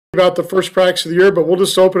about the first practice of the year, but we'll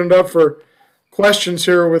just open it up for questions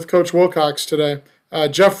here with Coach Wilcox today.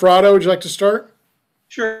 Jeff Rado, would you like to start?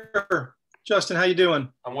 Sure. Justin, how you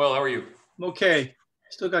doing? I'm well. How are you? I'm okay.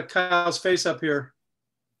 Still got Kyle's face up here.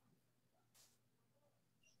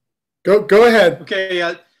 Go ahead.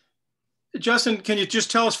 Okay. Justin, can you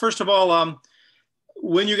just tell us, first of all,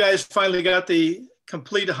 when you guys finally got the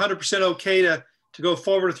complete 100% okay to go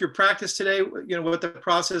forward with your practice today, you know, what the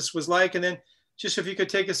process was like, and then just if you could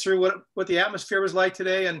take us through what the atmosphere was like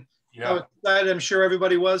today and how excited I'm sure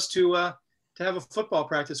everybody was to have a football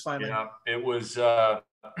practice finally. Yeah, it was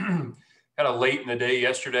kind of late in the day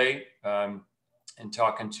yesterday, and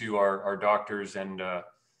talking to our doctors and our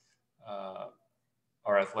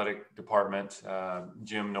athletic department,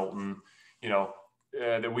 Jim Knowlton, you know,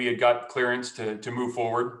 that we had got clearance to move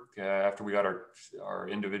forward after we got our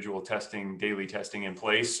individual testing, daily testing in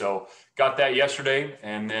place. So got that yesterday,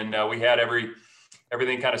 and then we had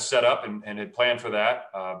everything kind of set up and had planned for that.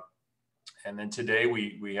 And then today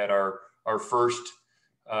we had our first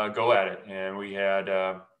go at it, and we had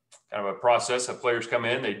kind of a process of players come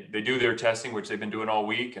in, they do their testing, which they've been doing all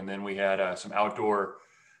week. And then we had some outdoor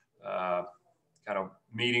kind of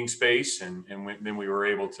meeting space, and then we were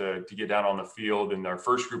able to get down on the field in our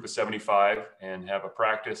first group of 75 and have a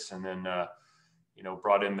practice, and then you know,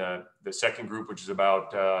 brought in the second group, which is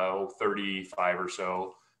about 35 or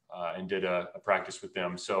so, and did a practice with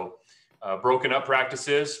them. So broken up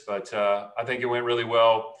practices, but I think it went really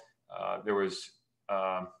well. There was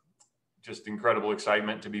just incredible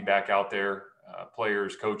excitement to be back out there,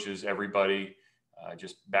 players, coaches, everybody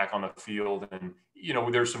just back on the field. And, you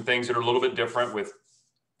know, there's some things that are a little bit different with,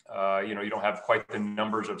 you know, you don't have quite the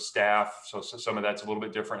numbers of staff. So some of that's a little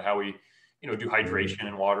bit different, how we, you know, do hydration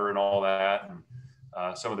and water and all that,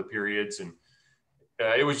 and some of the periods. And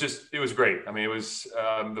it was great. I mean, it was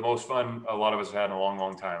the most fun a lot of us have had in a long,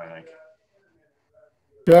 long time, I think.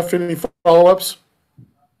 Jeff, any follow-ups?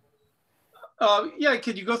 Yeah,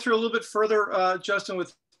 could you go through a little bit further, Justin,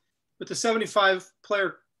 with the 75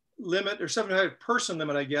 player limit or 75 person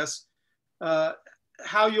limit, I guess,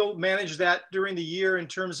 how you'll manage that during the year in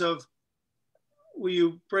terms of, will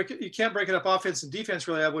you break it? You can't break it up offense and defense,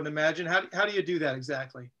 really, I wouldn't imagine. How do you do that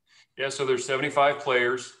exactly? Yeah, so there's 75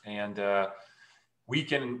 players, and we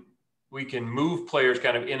can move players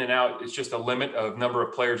kind of in and out. It's just a limit of number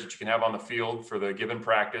of players that you can have on the field for the given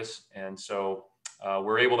practice. And so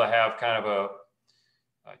we're able to have kind of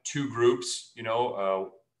two groups, you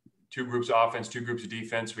know, two groups of offense, two groups of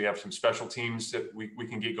defense. We have some special teams that we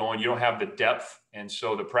can get going. You don't have the depth. And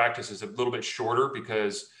so the practice is a little bit shorter,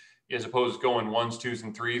 because as opposed to going ones, twos,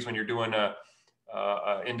 and threes, when you're doing a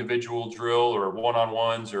individual drill or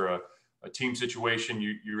one-on-ones or a team situation,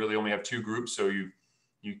 you really only have two groups. So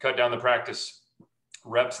you cut down the practice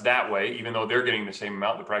reps that way, even though they're getting the same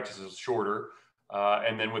amount, the practice is shorter.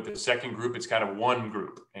 And then with the second group, it's kind of one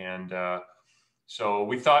group. And so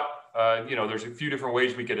we thought, you know, there's a few different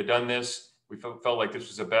ways we could have done this. We felt like this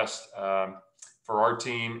was the best for our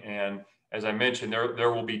team. And as I mentioned,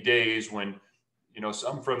 there will be days when, you know,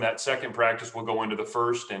 some from that second practice will go into the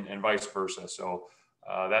first, and vice versa. So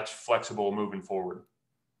that's flexible moving forward.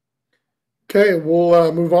 Okay,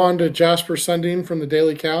 we'll move on to Jasper Sundin from the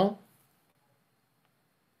Daily Cal.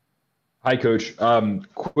 Hi, Coach.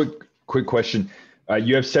 Quick question.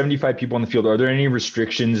 You have 75 people on the field. Are there any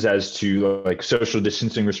restrictions as to like social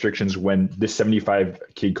distancing restrictions when this 75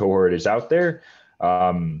 kid cohort is out there?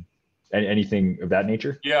 And anything of that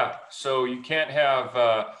nature? Yeah. So you can't have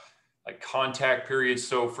like contact periods.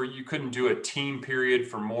 So you couldn't do a team period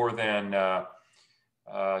for more than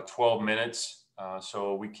 12 minutes.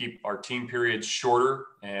 So we keep our team periods shorter.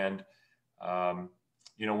 And,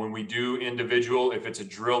 you know, when we do individual, if it's a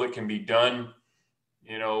drill that can be done,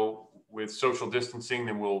 you know, with social distancing,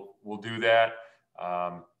 then we'll do that.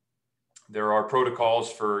 There are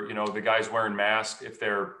protocols for, you know, the guys wearing masks. If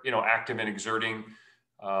they're, you know, active and exerting,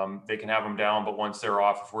 they can have them down. But once they're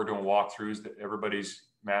off, if we're doing walkthroughs, everybody's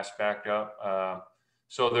masked back up.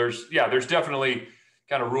 So there's definitely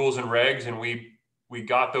kind of rules and regs, and we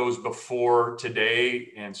got those before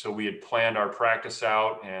today. And so we had planned our practice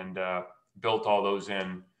out and built all those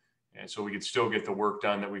in. And so we could still get the work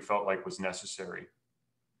done that we felt like was necessary.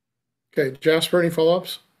 Okay, Jasper, any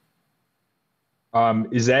follow-ups? Are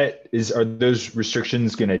those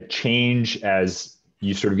restrictions going to change as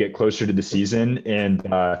you sort of get closer to the season? And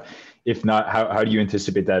if not, how do you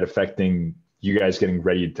anticipate that affecting you guys getting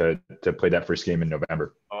ready to play that first game in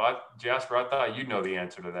November? Oh, Jasper, I thought you'd know the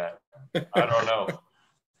answer to that. I don't know.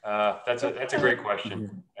 That's a great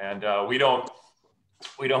question, and we don't.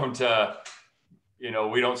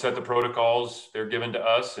 we don't set the protocols. They're given to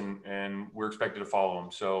us, and we're expected to follow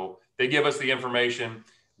them. So they give us the information.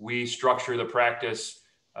 We structure the practice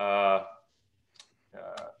in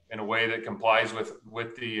a way that complies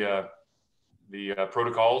with the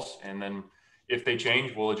protocols. And then if they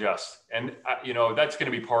change, we'll adjust. And, that's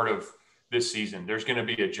going to be part of this season. There's going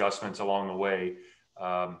to be adjustments along the way,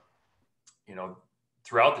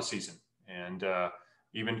 throughout the season. And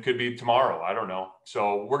even could be tomorrow. I don't know.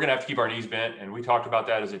 So we're going to have to keep our knees bent. And we talked about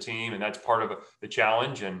that as a team. And that's part of the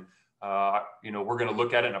challenge. And, we're going to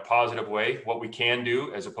look at it in a positive way, what we can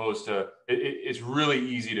do, as opposed to it's really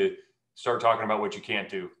easy to start talking about what you can't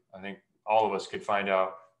do. I think all of us could find a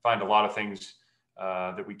lot of things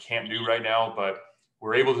that we can't do right now, but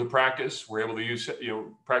we're able to practice. We're able to use,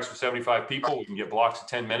 practice with 75 people. We can get blocks of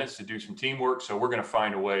 10 minutes to do some teamwork. So we're going to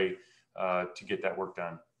find a way to get that work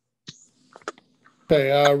done.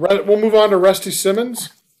 Okay, we'll move on to Rusty Simmons.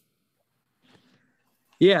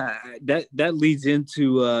 Yeah, that leads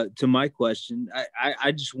into to my question.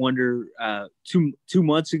 I just wonder. 2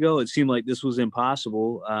 months ago, it seemed like this was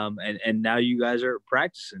impossible, and now you guys are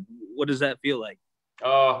practicing. What does that feel like?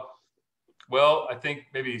 Well, I think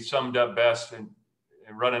maybe summed up best in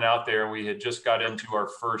running out there. We had just got into our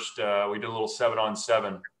first. We did a little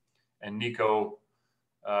 7-on-7, and Nico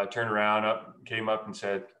turned around, came up, and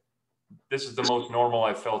said, "This is the most normal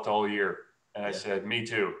I've felt all year." And I said, "Me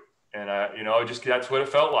too." And, just that's what it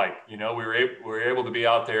felt like. We were able to be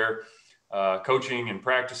out there coaching and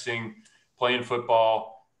practicing, playing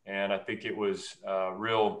football. And I think it was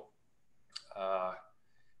real, kind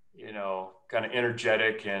of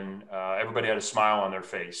energetic, and everybody had a smile on their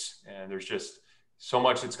face. And there's just so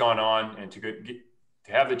much that's gone on. And to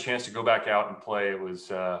have the chance to go back out and play, it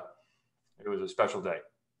was a special day.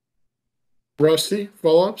 Rusty,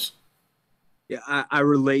 follow-ups? Yeah, I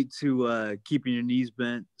relate to keeping your knees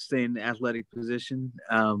bent, staying in the athletic position.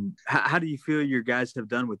 How do you feel your guys have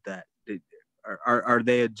done with that? Are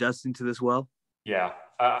they adjusting to this well? Yeah,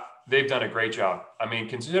 they've done a great job. I mean,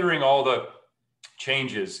 considering all the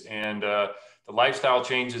changes and the lifestyle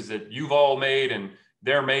changes that you've all made and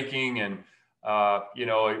they're making, and a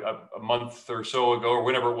month or so ago or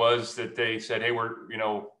whenever it was that they said, "Hey, we're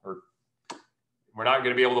not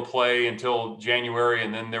going to be able to play until January,"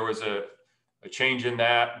 and then there was a change in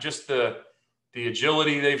that. Just the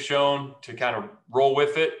agility they've shown to kind of roll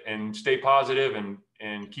with it and stay positive and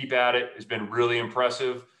keep at it has been really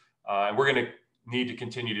impressive. And we're going to need to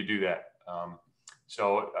continue to do that.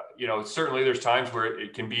 Certainly there's times where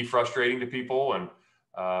it can be frustrating to people, and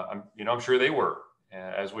I'm sure they were,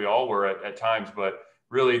 as we all were at times, but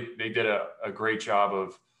really they did a great job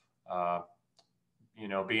of,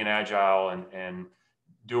 being agile and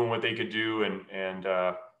doing what they could do. And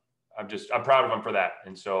I'm proud of them for that.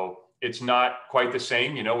 And so it's not quite the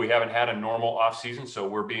same. We haven't had a normal off season, so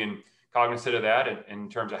we're being cognizant of that in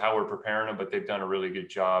terms of how we're preparing them, but they've done a really good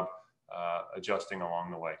job adjusting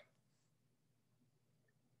along the way.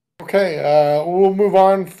 Okay, we'll move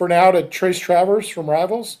on for now to Trace Travers from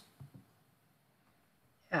Rivals.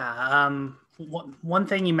 Yeah, one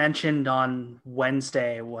thing you mentioned on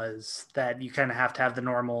Wednesday was that you kind of have to have the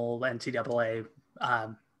normal NCAA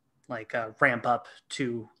ramp up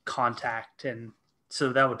to contact, and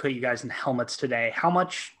so that would put you guys in helmets today. How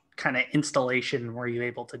much kind of installation were you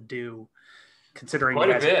able to do, considering you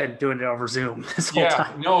guys have been doing it over Zoom this whole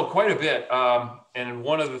time? Yeah, no, quite a bit. And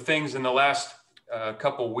one of the things in the last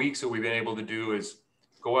couple weeks that we've been able to do is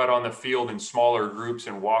go out on the field in smaller groups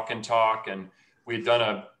and walk and talk. And we've done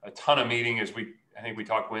a ton of meeting, I think we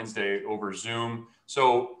talked Wednesday over Zoom.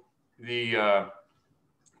 So the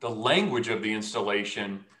language of the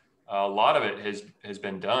installation, a lot of it has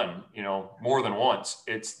been done, more than once.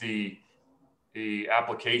 It's the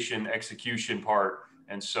application execution part.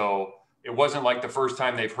 And so it wasn't like the first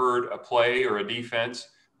time they've heard a play or a defense,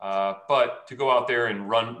 but to go out there and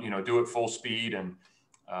run, do it full speed and,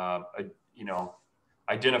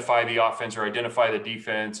 identify the offense or identify the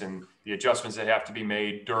defense and the adjustments that have to be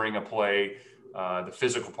made during a play, the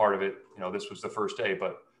physical part of it, this was the first day,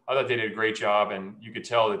 but I thought they did a great job, and you could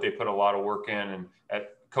tell that they put a lot of work in, and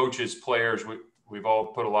at coaches, players, we've all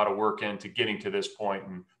put a lot of work into getting to this point.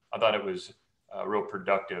 And I thought it was real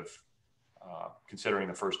productive, considering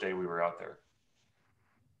the first day we were out there.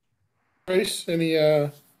 Grace, any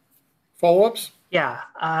follow-ups? Yeah.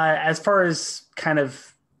 As far as kind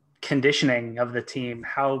of conditioning of the team,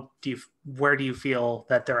 where do you feel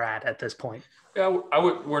that they're at this point? Yeah,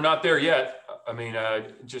 we're not there yet. I mean,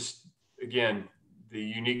 just again, the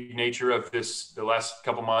unique nature of the last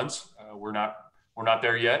couple months, we're not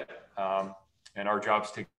there yet. And our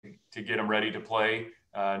job's to get them ready to play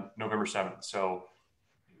November 7th. So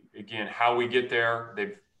again, how we get there,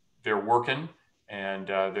 they're working, and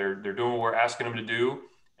they're doing what we're asking them to do,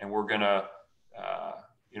 and we're gonna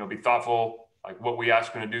be thoughtful, like what we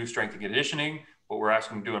ask them to do, strength and conditioning, what we're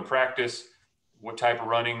asking them to do in practice, what type of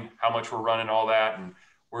running, how much we're running, all that, and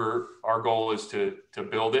our goal is to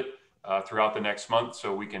build it throughout the next month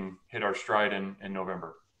so we can hit our stride in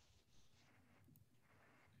November.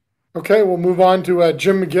 Okay, we'll move on to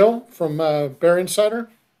Jim McGill from Bear Insider.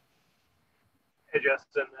 Hey,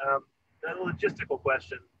 Justin. A logistical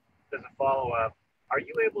question as a follow-up. Are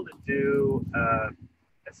you able to do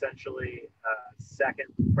essentially a second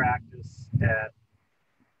practice at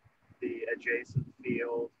the adjacent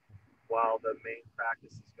field while the main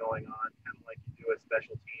practice is going on, kind of like you do with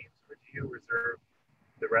special teams, or do you reserve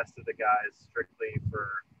the rest of the guys strictly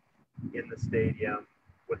for in the stadium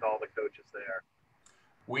with all the coaches there?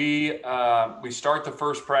 We start the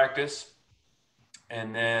first practice,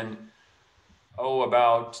 and then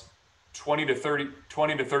about 20 to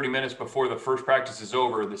 30 minutes before the first practice is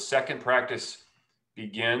over, the second practice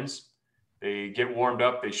begins. They get warmed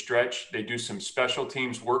up, they stretch, they do some special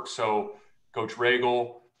teams work. So Coach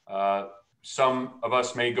Regal, some of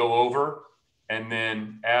us may go over, and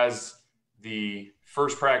then as the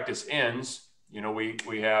first practice ends,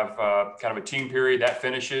 we have kind of a team period that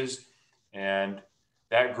finishes, and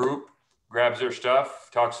that group grabs their stuff,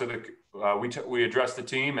 talks to we address the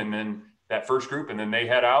team, and then that first group, and then they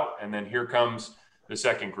head out, and then here comes the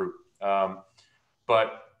second group.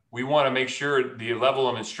 But we want to make sure the level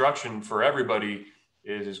of instruction for everybody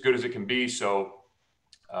is as good as it can be. So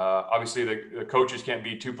obviously the coaches can't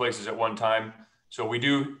be two places at one time. So we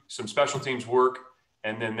do some special teams work,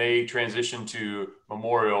 and then they transition to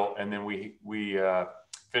Memorial, and then we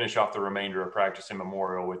finish off the remainder of practice in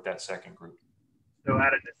Memorial with that second group. So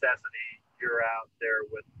out of necessity, you're out there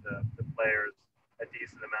with the players a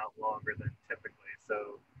decent amount longer than typically.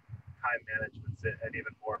 So time management's an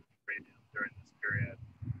even more premium during this period,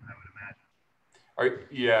 I would imagine.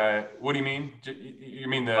 Yeah. What do you mean? You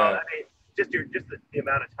mean just the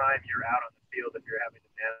amount of time you're out on the field if you're having to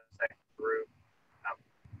manage a second group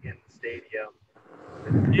in the stadium.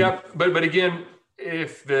 Yeah, but again,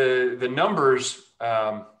 if the numbers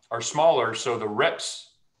are smaller, so the reps,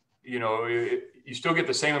 you still get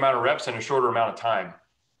the same amount of reps in a shorter amount of time.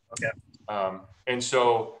 Okay. And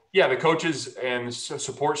so, yeah, the coaches and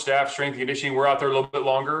support staff, strength and conditioning, we're out there a little bit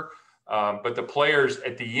longer. But the players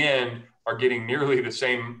at the end are getting nearly the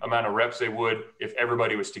same amount of reps they would if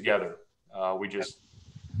everybody was together. We just,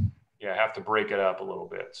 have to break it up a little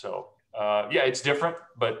bit. So, it's different,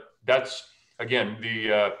 but that's, again,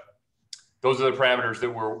 those are the parameters that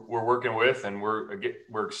we're working with, and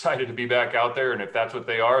we're excited to be back out there. And if that's what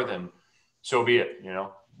they are, then so be it.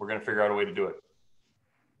 We're going to figure out a way to do it.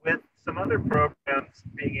 With some other programs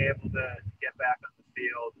being able to get back on the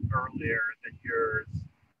field earlier than yours,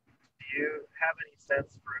 do you have any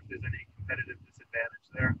sense for if there's any competitive disadvantage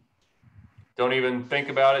there? Don't even think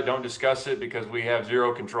about it. Don't discuss it, because we have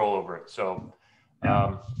zero control over it. So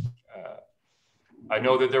I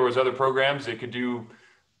know that there was other programs that could do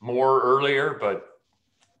more earlier, but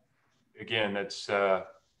again, that's kind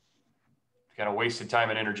of wasted time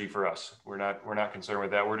and energy for us. We're not concerned with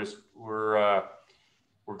that. We're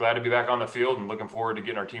glad to be back on the field and looking forward to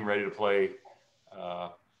getting our team ready to play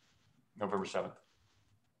November 7th.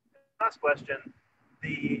 Last question.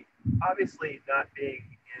 The obviously not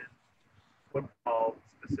being in football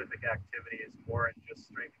specific activities, more in just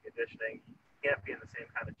strength and conditioning, you can't be in the same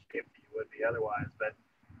kind of shape that you would be otherwise. But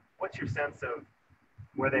what's your sense of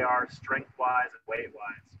where they are strength-wise and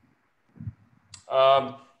weight-wise?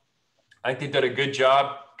 I think they did a good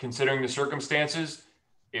job considering the circumstances.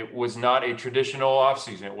 It was not a traditional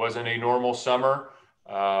offseason. It wasn't a normal summer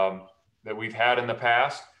that we've had in the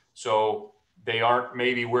past. So they aren't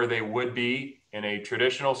maybe where they would be in a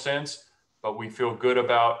traditional sense, but we feel good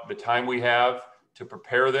about the time we have to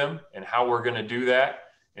prepare them and how we're going to do that,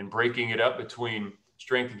 and breaking it up between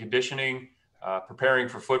strength and conditioning, preparing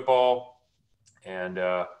for football. And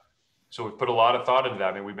so we've put a lot of thought into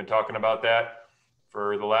that. I mean, we've been talking about that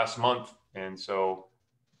for the last month. And so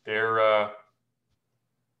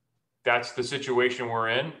that's the situation we're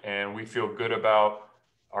in, and we feel good about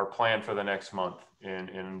our plan for the next month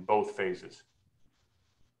in both phases.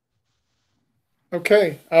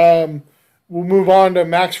 Okay. We'll move on to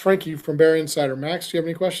Max Franke from Bear Insider. Max, do you have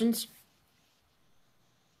any questions?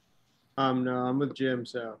 No, I'm with Jim,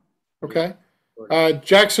 so. Okay.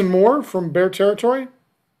 Jackson Moore from Bear Territory.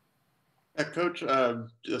 Coach,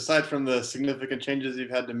 aside from the significant changes you've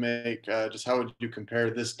had to make, just how would you compare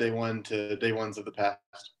this day one to day ones of the past?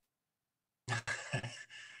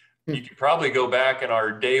 You could probably go back in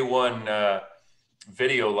our day one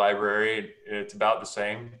video library, it's about the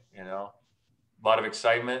same, a lot of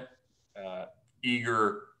excitement,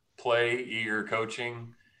 eager play, eager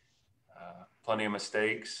coaching, plenty of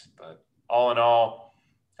mistakes, but all in all,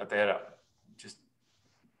 they had a just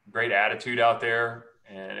great attitude out there,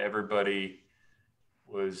 and everybody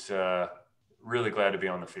was really glad to be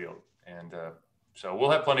on the field. And so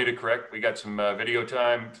we'll have plenty to correct. We got some video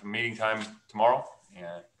time, some meeting time tomorrow,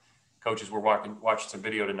 and coaches were watching some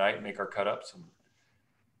video tonight, make our cut-ups, and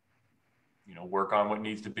work on what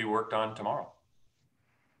needs to be worked on tomorrow.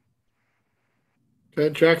 Okay,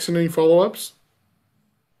 Jackson, any follow-ups?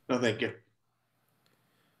 No, thank you.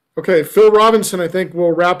 Okay, Phil Robinson, I think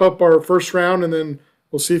we'll wrap up our first round, and then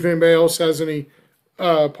we'll see if anybody else has any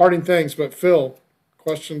parting things. But Phil,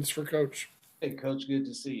 questions for Coach? Hey, Coach, good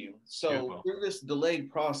to see you. So through this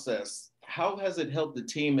delayed process, how has it helped the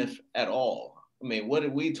team, if at all? I mean, what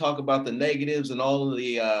did we talk about the negatives and all of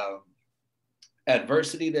the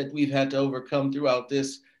adversity that we've had to overcome throughout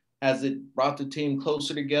this? Has it brought the team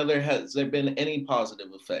closer together? Has there been any positive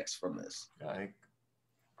effects from this? I think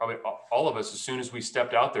probably all of us, as soon as we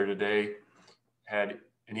stepped out there today, had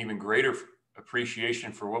an even greater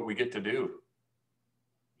appreciation for what we get to do.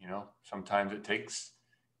 Sometimes it takes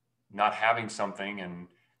not having something and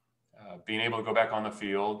being able to go back on the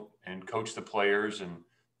field and coach the players, and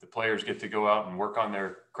the players get to go out and work on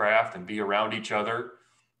their craft and be around each other.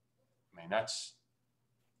 I mean, that's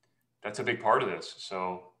a big part of this.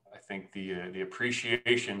 So I think the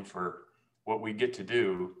appreciation for what we get to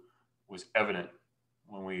do was evident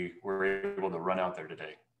when we were able to run out there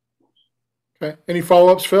today. Okay. Any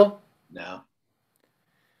follow-ups, Phil? No.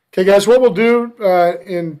 Okay, guys, what we'll do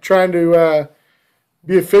in trying to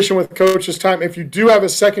be efficient with Coach's time, if you do have a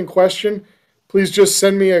second question, please just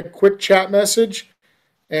send me a quick chat message.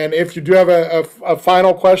 And if you do have a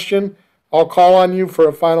final question, I'll call on you for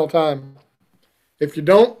a final time. If you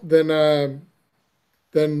don't, then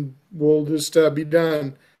we'll just be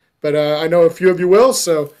done. But I know a few of you will,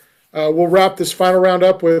 so we'll wrap this final round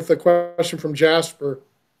up with a question from Jasper.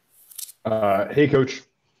 Hey, Coach.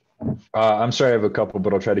 I'm sorry I have a couple,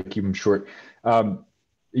 but I'll try to keep them short.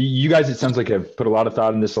 You guys, it sounds like, have put a lot of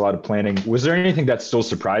thought in this, a lot of planning. Was there anything that still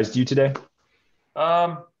surprised you today?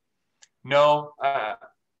 No.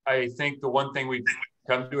 I think the one thing we've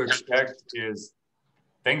come to expect is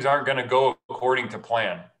things aren't going to go according to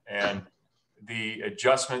plan. And the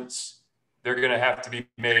adjustments, they're going to have to be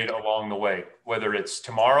made along the way, whether it's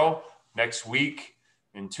tomorrow, next week,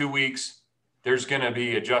 in 2 weeks. There's going to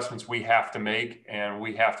be adjustments we have to make, and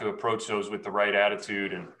we have to approach those with the right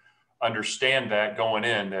attitude and understand that going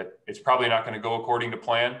in, that it's probably not going to go according to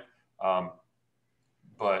plan.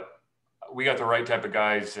 But we got the right type of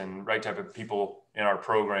guys and right type of people in our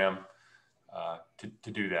program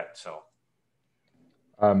to do that. So.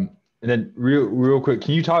 And then real quick,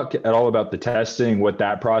 can you talk at all about the testing, what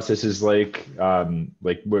that process is like?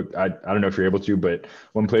 What, I don't know if you're able to, but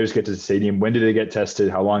when players get to the stadium, when do they get tested?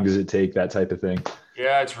 How long does it take? That type of thing.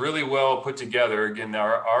 Yeah, it's really well put together. Again,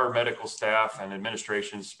 our medical staff and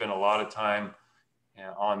administration spend a lot of time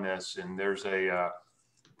on this, and there's a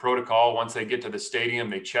protocol. Once they get to the stadium,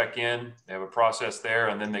 they check in, they have a process there,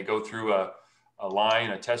 and then they go through a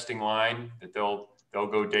testing line that they'll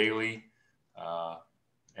go daily.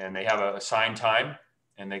 And they have a assigned time,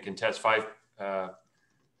 and they can test five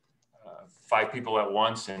people at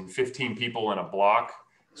once and 15 people in a block.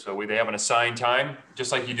 So they have an assigned time,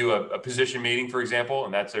 just like you do a position meeting, for example,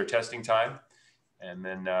 and that's their testing time. And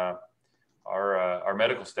then our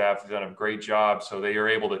medical staff has done a great job, so they are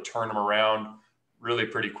able to turn them around really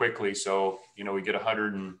pretty quickly. So we get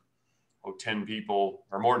 110 people,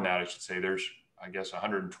 or more than that, I should say. There's, I guess,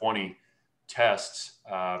 120 tests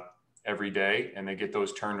every day, and they get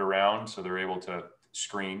those turned around so they're able to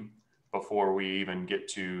screen before we even get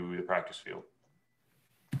to the practice field.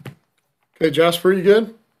 Okay, Jasper, you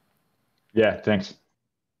good? Yeah, thanks.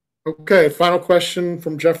 Okay, final question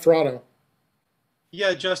from Jeff Frotto.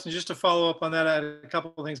 Yeah, Justin, just to follow up on that, I had a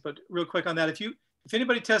couple of things, but real quick on that. If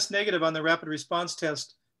anybody tests negative on the rapid response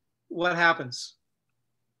test, what happens?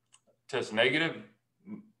 Test negative?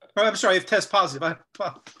 I'm sorry, if test positive, I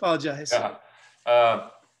apologize. Yeah.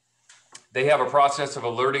 They have a process of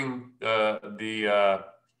alerting the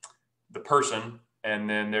person, and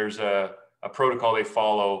then there's a protocol they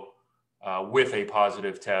follow with a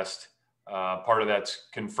positive test. Part of that's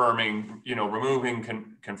confirming,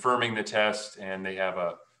 confirming the test, and they have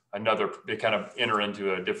they kind of enter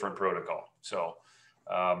into a different protocol. So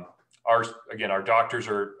our doctors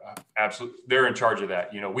are they're in charge of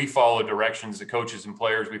that. We follow directions, the coaches and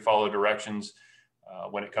players, we follow directions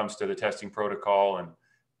when it comes to the testing protocol, and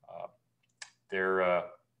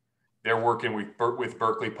they're working with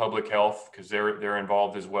Berkeley Public Health because they're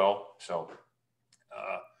involved as well. So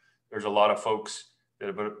there's a lot of folks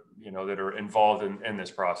that are involved in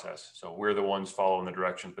this process. So we're the ones following the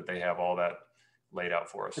directions, but they have all that laid out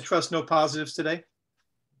for us. I trust no positives today.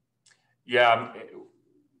 Yeah,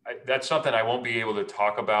 that's something I won't be able to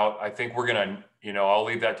talk about. I think we're gonna, I'll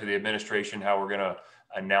leave that to the administration how we're gonna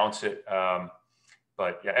announce it.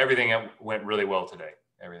 But yeah, everything went really well today.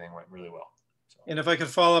 Everything went really well. So. And if I could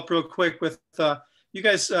follow up real quick with, you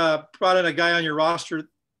guys brought in a guy on your roster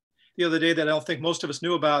the other day that I don't think most of us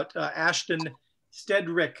knew about, Ashton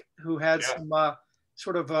Stedrick, who had some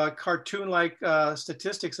sort of cartoon-like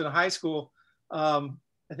statistics in high school.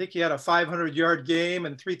 I think he had a 500-yard game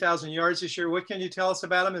and 3,000 yards this year. What can you tell us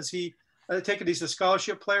about him? Is he, I take it he's a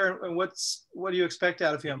scholarship player, and what do you expect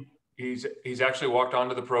out of him? He's actually walked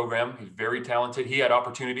onto the program. He's very talented. He had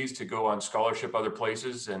opportunities to go on scholarship other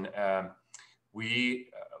places, and we,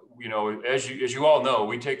 as you all know,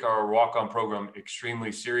 we take our walk-on program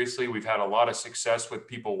extremely seriously. We've had a lot of success with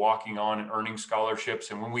people walking on and earning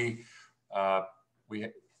scholarships, and when we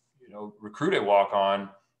recruit a walk-on,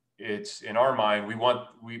 it's in our mind,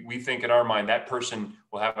 we think in our mind that person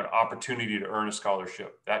will have an opportunity to earn a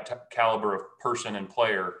scholarship, that caliber of person and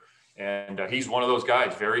player. And he's one of those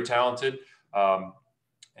guys, very talented, and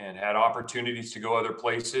had opportunities to go other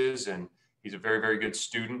places. And he's a very, very good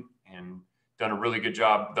student and done a really good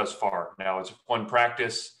job thus far. Now it's one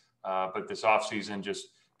practice, but this offseason just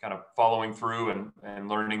kind of following through and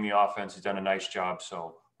learning the offense. He's done a nice job.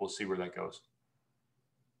 So we'll see where that goes.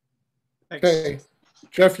 Thanks. Okay.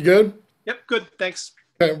 Jeff, you good? Yep, good. Thanks.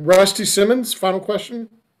 Okay. Rusty Simmons, final question.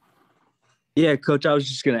 Yeah, Coach, I was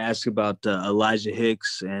just going to ask about Elijah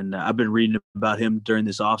Hicks, and I've been reading about him during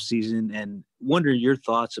this offseason and wondering your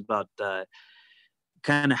thoughts about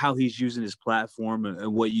kind of how he's using his platform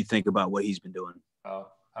and what you think about what he's been doing.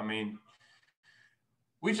 I mean,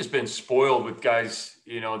 we've just been spoiled with guys,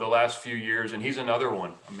 the last few years, and he's another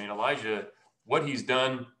one. I mean, Elijah, what he's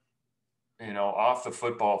done, off the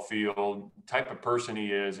football field, type of person he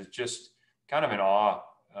is, it's just kind of in awe,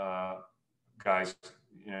 guys,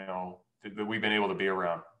 that we've been able to be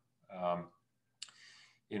around.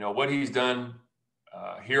 What he's done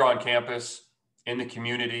here on campus, in the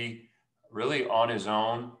community, really on his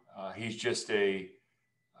own. He's just he's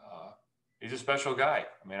a special guy.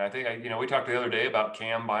 I mean, I think, we talked the other day about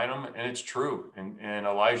Cam Bynum, and it's true. And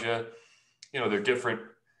Elijah, they're different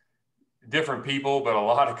people, but a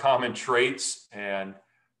lot of common traits, and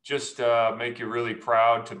just make you really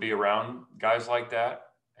proud to be around guys like that.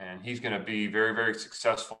 And he's going to be very, very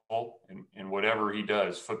successful in whatever he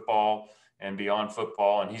does, football and beyond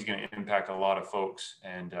football. And he's going to impact a lot of folks.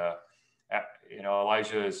 And,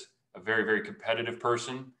 Elijah is a very, very competitive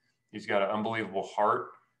person. He's got an unbelievable heart.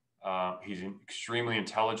 He's an extremely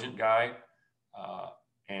intelligent guy,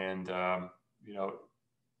 and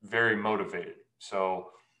very motivated. So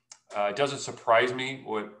it doesn't surprise me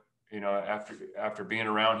what, after being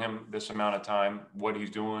around him this amount of time, what he's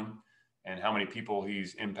doing and how many people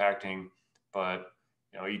he's impacting. But,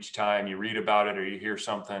 each time you read about it or you hear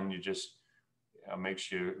something, you just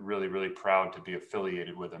makes you really, really proud to be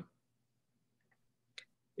affiliated with him.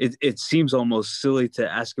 It seems almost silly to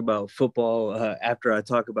ask about football after I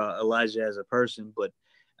talk about Elijah as a person, but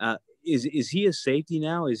is he a safety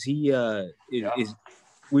now? Is he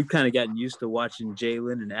we've kind of gotten used to watching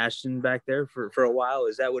Jalen and Ashton back there for a while.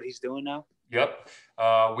 Is that what he's doing now? Yep.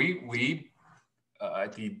 We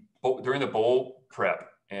during the bowl prep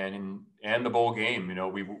and the bowl game,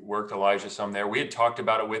 we worked Elijah some there. We had talked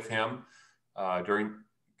about it with him during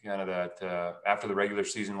kind of that after the regular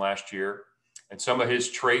season last year, and some of his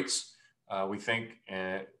traits we think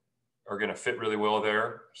are going to fit really well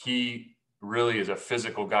there. He really is a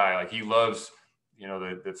physical guy. Like, he loves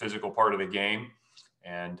the physical part of the game,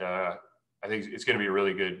 and I think it's going to be a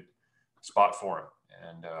really good spot for him.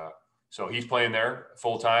 And so he's playing there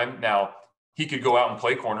full time now. He could go out and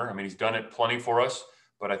play corner. I mean, he's done it plenty for us,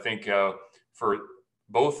 but I think for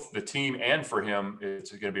both the team and for him,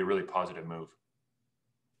 it's going to be a really positive move.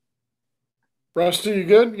 Rusty, you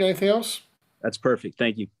good? You got anything else? That's perfect.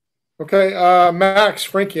 Thank you. Okay. Max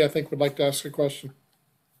Frankie, I think, would like to ask a question.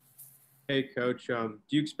 Hey, Coach. Do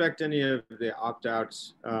you expect any of the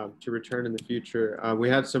opt-outs to return in the future? We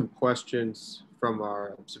had some questions from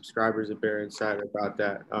our subscribers at Bear Insider about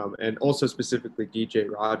that, and also specifically DJ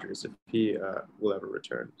Rogers, if he will ever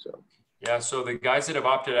return. So the guys that have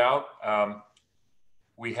opted out,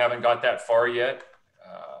 we haven't got that far yet.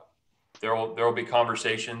 There will be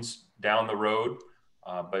conversations down the road,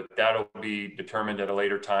 but that'll be determined at a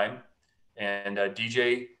later time. And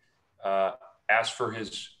DJ asked for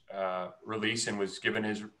his release and was given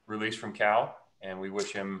his release from Cal, and we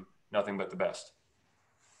wish him nothing but the best.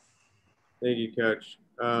 Thank you, Coach.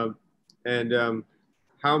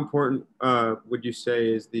 How important would you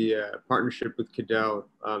say is the partnership with Cadell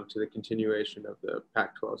to the continuation of the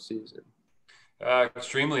Pac-12 season?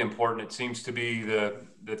 Extremely important. It seems to be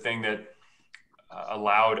the thing that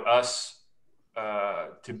allowed us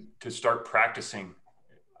to start practicing.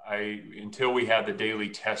 Until we had the daily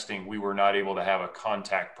testing, we were not able to have a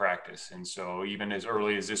contact practice. And so even as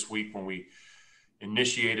early as this week, when we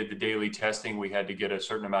initiated the daily testing, we had to get a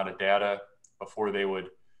certain amount of data before the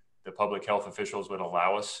public health officials would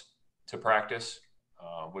allow us to practice,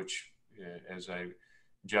 which, as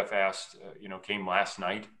Jeff asked, came last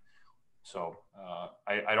night. So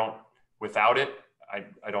without it,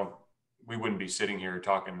 we wouldn't be sitting here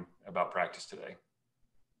talking about practice today,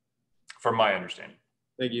 from my understanding.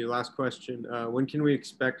 Thank you. Last question. When can we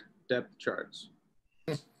expect depth charts?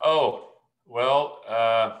 Oh, well,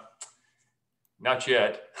 not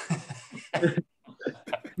yet.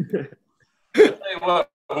 Well,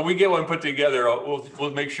 when we get one put together,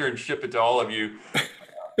 we'll make sure and ship it to all of you.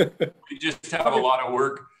 We just have a lot of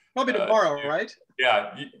work. Probably tomorrow, right?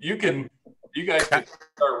 Yeah, you guys can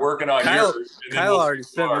start working on yours. Kyle already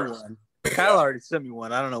sent me one. Kyle already sent me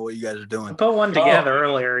one. I don't know what you guys are doing. I put one together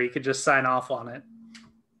earlier. You could just sign off on it.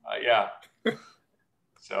 Yeah.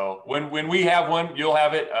 So when we have one, you'll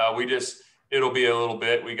have it. It'll be a little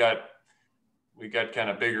bit. We got kind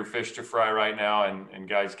of bigger fish to fry right now, and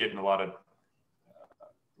guys getting a lot of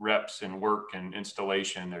reps and work and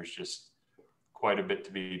installation. There's just quite a bit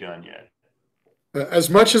to be done yet. As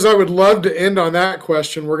much as I would love to end on that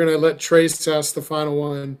question, we're going to let Trace ask the final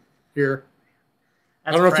one here.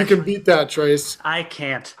 I don't know if you can beat that, Trace. I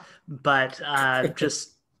can't, but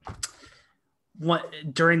just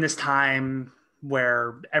during this time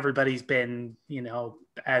where everybody's been,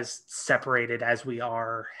 as separated as we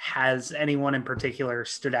are, has anyone in particular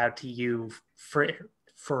stood out to you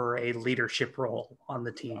for a leadership role on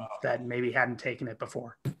the team that maybe hadn't taken it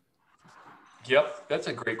before? Yep, that's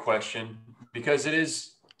a great question, because it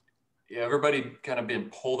is everybody kind of been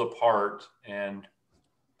pulled apart, and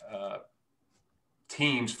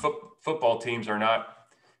football teams are not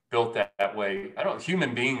built that way.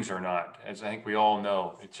 Human beings are not, as I think we all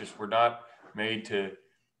know. It's just we're not made to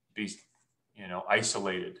be,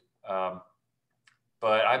 isolated. But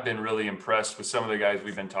I've been really impressed with some of the guys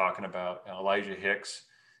we've been talking about. Elijah Hicks,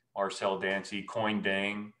 Marcel Dancy, Coin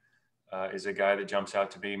Dang is a guy that jumps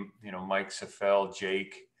out to me. Mike Safel,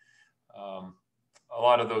 Jake. A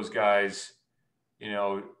lot of those guys,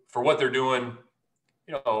 for what they're doing,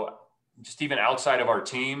 just even outside of our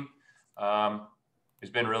team, has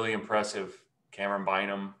been really impressive. Cameron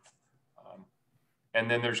Bynum.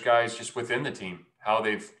 And then there's guys just within the team, how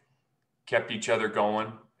they've kept each other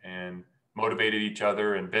going and motivated each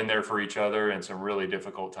other and been there for each other in some really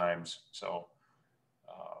difficult times. So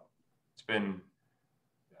it's been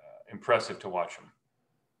impressive to watch them.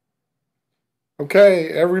 Okay,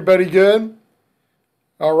 everybody good?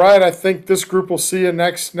 All right, I think this group will see you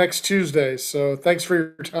next Tuesday. So thanks for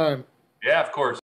your time. Yeah, of course.